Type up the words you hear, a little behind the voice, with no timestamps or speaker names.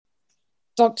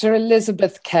Dr.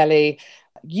 Elizabeth Kelly,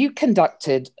 you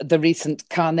conducted the recent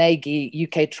Carnegie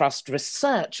UK Trust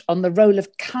research on the role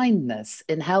of kindness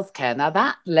in healthcare. Now,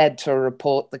 that led to a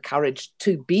report, The Courage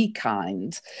to Be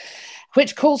Kind,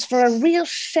 which calls for a real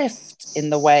shift in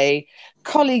the way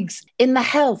colleagues in the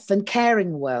health and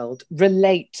caring world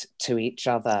relate to each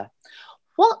other.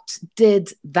 What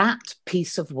did that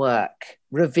piece of work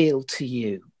reveal to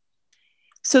you?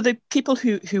 So the people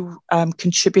who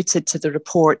contributed to the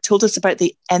report told us about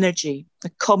the energy, the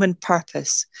common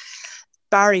purpose.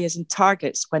 Barriers and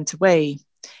targets went away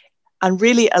and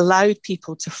really allowed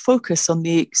people to focus on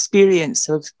the experience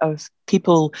of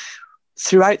people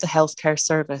throughout the healthcare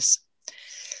service.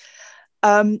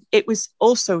 It was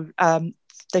also,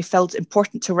 they felt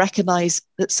important to recognise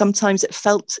that sometimes it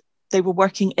felt they were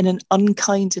working in an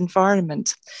unkind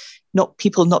environment.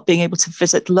 People not being able to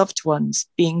visit loved ones,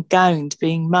 being gowned,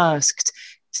 being masked,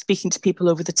 speaking to people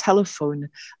over the telephone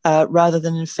rather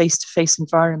than in face-to-face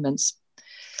environments.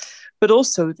 But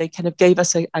also they kind of gave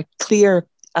us a clear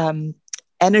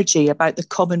energy about the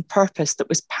common purpose that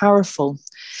was powerful.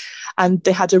 And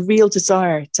they had a real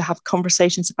desire to have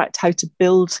conversations about how to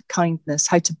build kindness,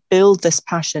 how to build this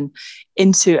passion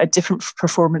into a different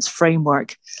performance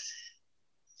framework.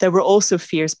 There were also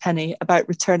fears, Penny, about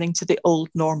returning to the old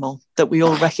normal that we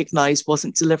all recognise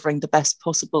wasn't delivering the best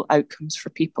possible outcomes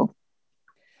for people.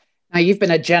 Now, you've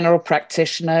been a general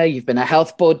practitioner, you've been a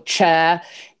health board chair,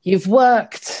 you've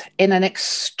worked in an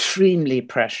extremely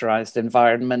pressurised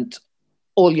environment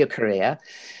all your career.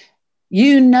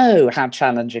 You know how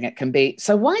challenging it can be.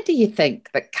 So why do you think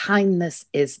that kindness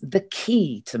is the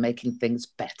key to making things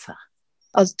better?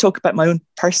 I'll talk about my own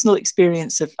personal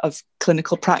experience of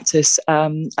clinical practice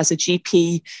as a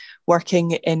GP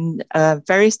working in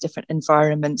various different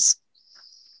environments.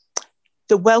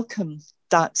 The welcome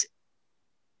that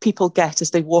people get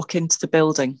as they walk into the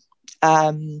building,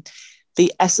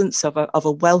 the essence of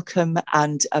a welcome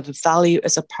and of a value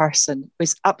as a person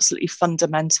was absolutely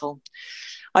fundamental.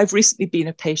 I've recently been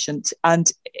a patient,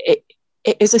 and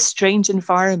it is a strange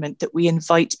environment that we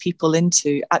invite people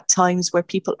into at times where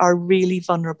people are really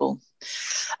vulnerable.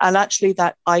 And actually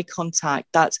that eye contact,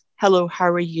 that hello,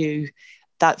 how are you,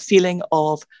 that feeling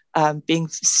of being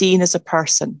seen as a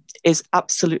person is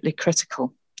absolutely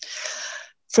critical.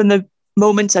 From the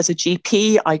moment as a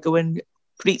GP, I go and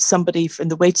greet somebody in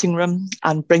the waiting room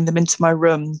and bring them into my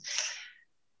room.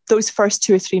 Those first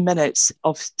 2 or 3 minutes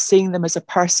of seeing them as a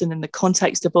person in the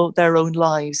context of their own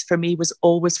lives, for me, was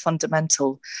always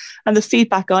fundamental. And the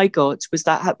feedback I got was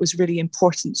that was really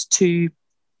important to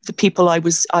the people I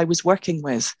was working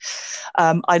with.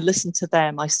 I listened to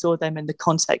them. I saw them in the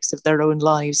context of their own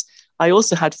lives. I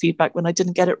also had feedback when I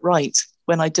didn't get it right,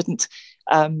 when I didn't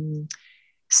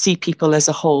see people as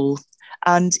a whole.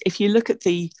 And if you look at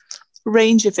the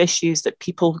range of issues that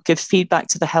people give feedback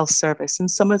to the health service, and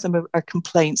some of them are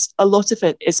complaints, a lot of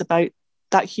it is about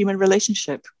that human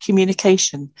relationship,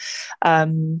 communication,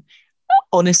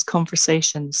 honest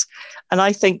conversations. And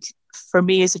I think for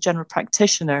me as a general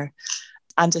practitioner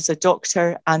and as a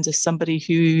doctor and as somebody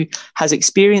who has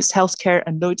experienced healthcare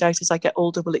and no doubt as I get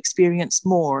older will experience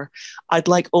more, I'd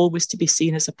like always to be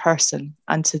seen as a person,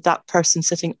 and to that person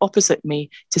sitting opposite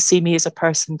me to see me as a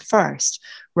person first,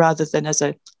 rather than as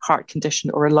a heart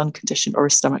condition or a lung condition or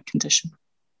a stomach condition.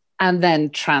 And then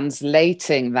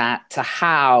translating that to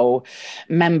how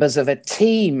members of a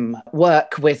team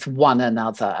work with one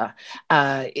another.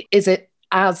 Is it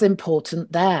as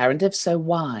important there? And if so,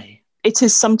 why? It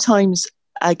is sometimes,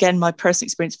 again, my personal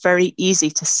experience, very easy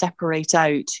to separate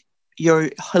out your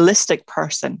holistic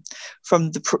person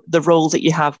from the role that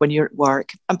you have when you're at work.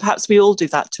 And perhaps we all do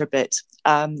that to a bit.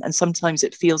 And sometimes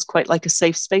it feels quite like a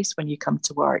safe space when you come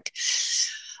to work.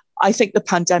 I think the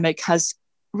pandemic has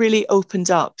really opened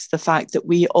up the fact that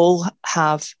we all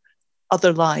have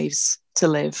other lives to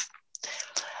live.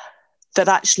 That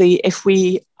actually, if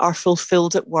we are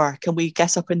fulfilled at work and we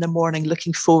get up in the morning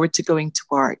looking forward to going to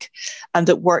work, and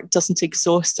that work doesn't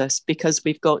exhaust us because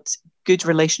we've got good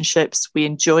relationships, we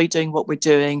enjoy doing what we're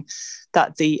doing,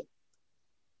 that the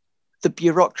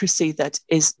bureaucracy that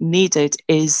is needed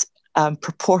is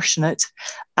proportionate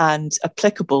and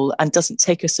applicable and doesn't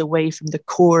take us away from the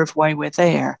core of why we're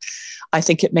there, I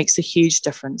think it makes a huge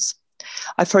difference.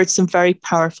 I've heard some very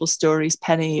powerful stories,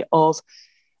 Penny, of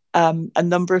a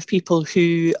number of people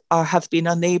who have been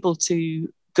unable to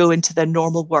go into their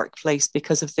normal workplace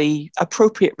because of the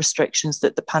appropriate restrictions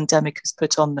that the pandemic has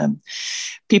put on them.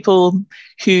 People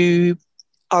who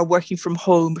are working from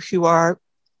home, who are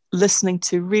listening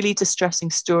to really distressing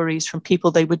stories from people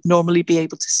they would normally be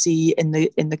able to see in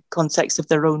the context of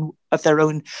their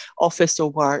own office or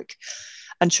work.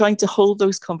 and trying to hold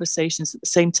those conversations at the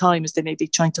same time as they may be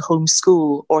trying to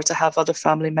homeschool or to have other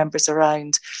family members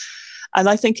around. And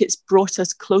I think it's brought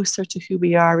us closer to who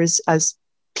we are as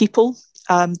people,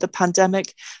 the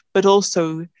pandemic, but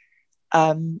also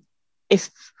if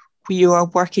we are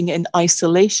working in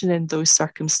isolation in those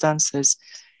circumstances,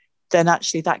 then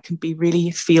actually that can be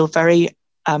really feel very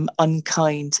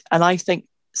unkind. And I think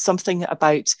something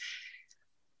about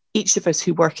each of us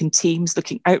who work in teams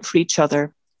looking out for each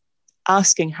other,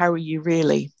 asking, how are you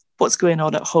really? What's going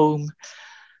on at home?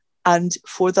 And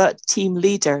for that team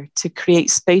leader to create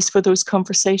space for those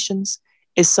conversations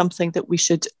is something that we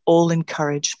should all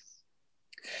encourage.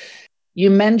 You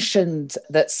mentioned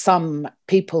that some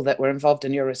people that were involved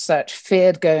in your research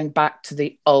feared going back to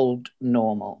the old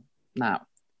normal. Now,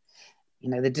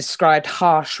 they described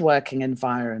harsh working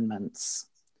environments.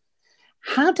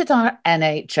 How did our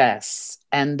NHS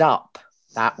end up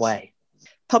that way?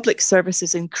 Public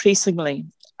services increasingly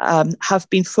have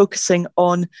been focusing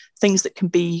on things that can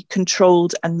be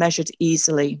controlled and measured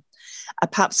easily,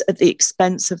 perhaps at the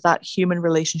expense of that human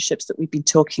relationships that we've been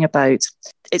talking about.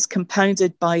 It's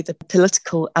compounded by the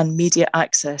political and media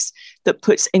access that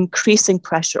puts increasing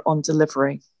pressure on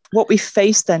delivery. What we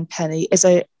face then, Penny, is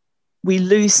we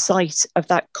lose sight of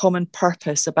that common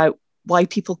purpose about why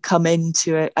people come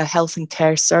into a health and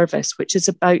care service, which is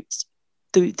about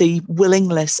the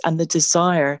willingness and the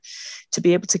desire to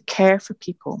be able to care for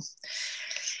people.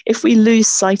 If we lose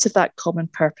sight of that common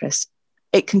purpose,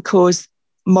 it can cause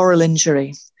moral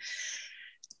injury.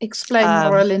 Explain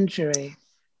moral injury.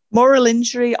 Moral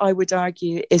injury, I would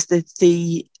argue, is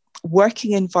the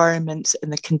working environment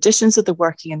and the conditions of the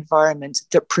working environment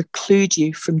that preclude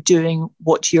you from doing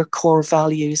what your core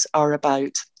values are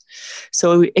about.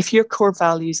 So if your core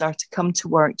values are to come to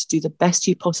work, to do the best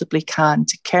you possibly can,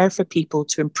 to care for people,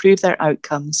 to improve their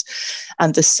outcomes,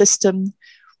 and the system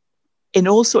in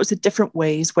all sorts of different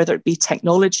ways, whether it be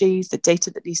technology, the data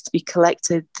that needs to be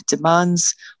collected, the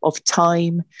demands of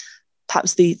time,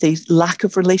 perhaps the lack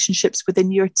of relationships within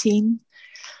your team,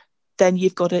 then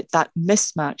you've got that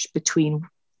mismatch between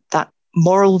that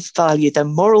moral value, the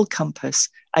moral compass,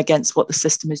 against what the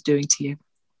system is doing to you.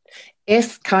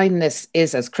 If kindness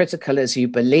is as critical as you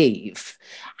believe,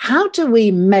 how do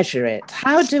we measure it?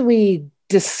 How do we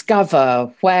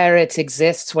discover where it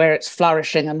exists, where it's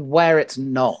flourishing, and where it's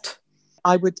not?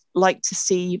 I would like to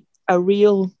see a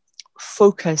real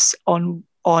focus on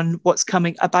what's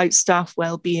coming about staff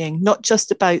well-being, not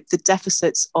just about the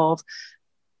deficits of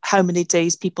how many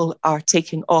days people are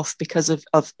taking off because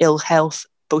of ill health,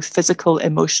 both physical,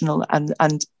 emotional, and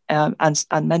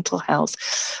mental health,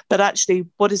 but actually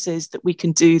what it is that we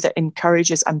can do that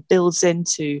encourages and builds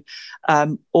into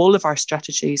all of our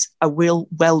strategies a real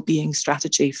well-being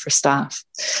strategy for staff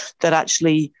that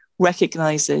actually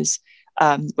recognises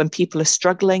when people are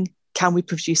struggling. Can we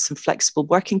produce some flexible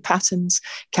working patterns?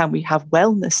 Can we have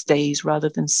wellness days rather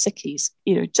than sickies?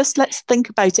 Just let's think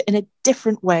about it in a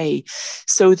different way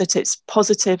so that it's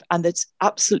positive and it's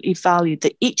absolutely valued,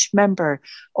 that each member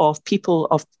of people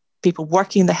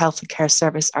working in the health and care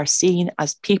service are seen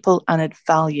as people and it's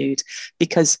valued,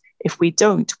 because if we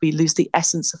don't, we lose the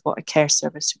essence of what a care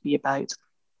service should be about.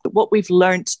 What we've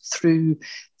learned through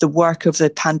the work of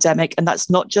the pandemic, and that's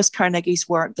not just Carnegie's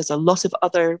work, there's a lot of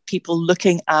other people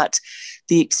looking at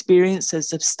the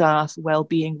experiences of staff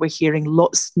well-being. We're hearing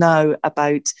lots now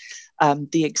about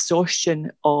the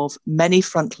exhaustion of many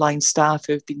frontline staff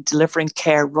who have been delivering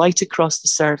care right across the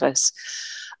service.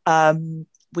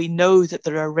 We know that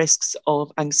there are risks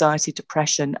of anxiety,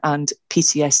 depression, and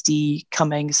PTSD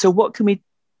coming. So what can we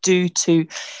do to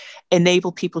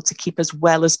enable people to keep as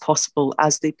well as possible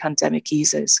as the pandemic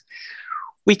eases?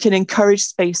 We can encourage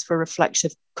space for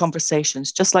reflective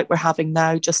conversations, just like we're having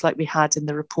now, just like we had in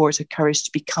the report of Courage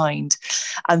to be Kind.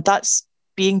 And that's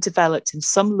being developed in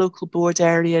some local board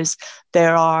areas.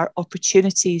 There are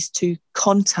opportunities to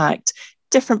contact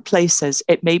different places.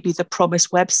 It may be the Promise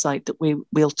website that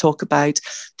we'll talk about.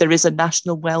 There is a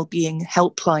national wellbeing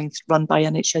helpline run by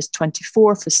NHS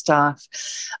 24 for staff.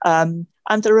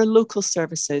 And there are local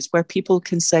services where people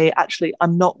can say, actually,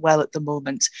 I'm not well at the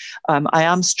moment. I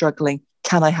am struggling.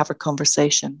 Can I have a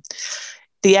conversation?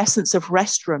 The essence of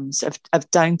restrooms,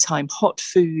 of downtime, hot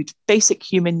food, basic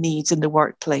human needs in the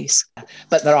workplace.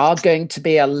 But there are going to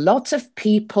be a lot of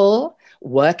people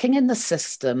working in the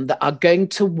system that are going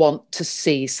to want to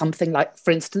see something like, for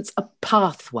instance, a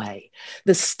pathway,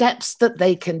 the steps that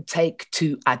they can take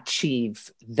to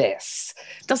achieve this.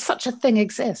 Does such a thing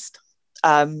exist?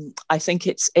 I think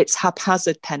it's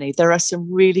haphazard, Penny. There are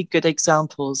some really good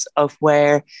examples of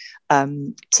where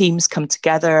teams come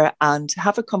together and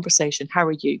have a conversation. How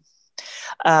are you?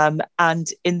 And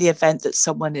in the event that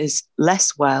someone is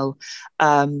less well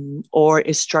or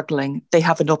is struggling, they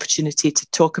have an opportunity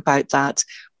to talk about that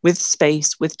with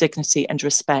space, with dignity and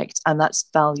respect, and that's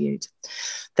valued.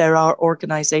 There are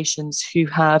organisations who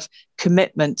have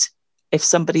commitment, if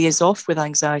somebody is off with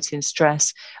anxiety and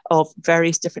stress, of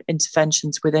various different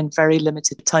interventions within very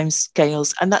limited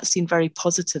timescales, and that's seen very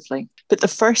positively. But the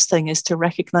first thing is to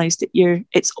recognise that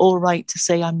it's all right to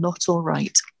say, I'm not all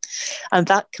right. And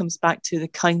that comes back to the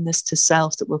kindness to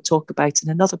self that we'll talk about in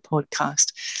another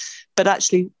podcast. But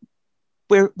actually,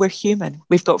 we're human.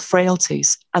 We've got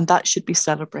frailties, and that should be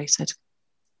celebrated.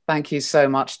 Thank you so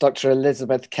much, Dr.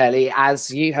 Elizabeth Kelly.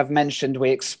 As you have mentioned, we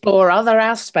explore other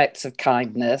aspects of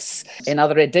kindness in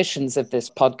other editions of this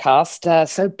podcast.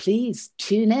 So please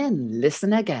tune in,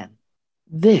 listen again.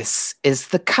 This is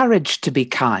The Courage to Be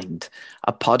Kind,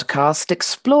 a podcast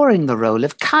exploring the role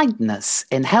of kindness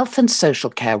in health and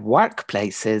social care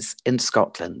workplaces in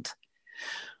Scotland.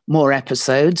 More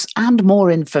episodes and more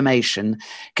information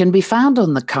can be found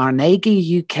on the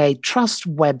Carnegie UK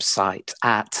Trust website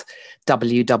at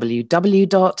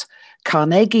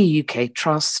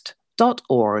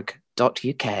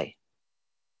www.carnegieuktrust.org.uk.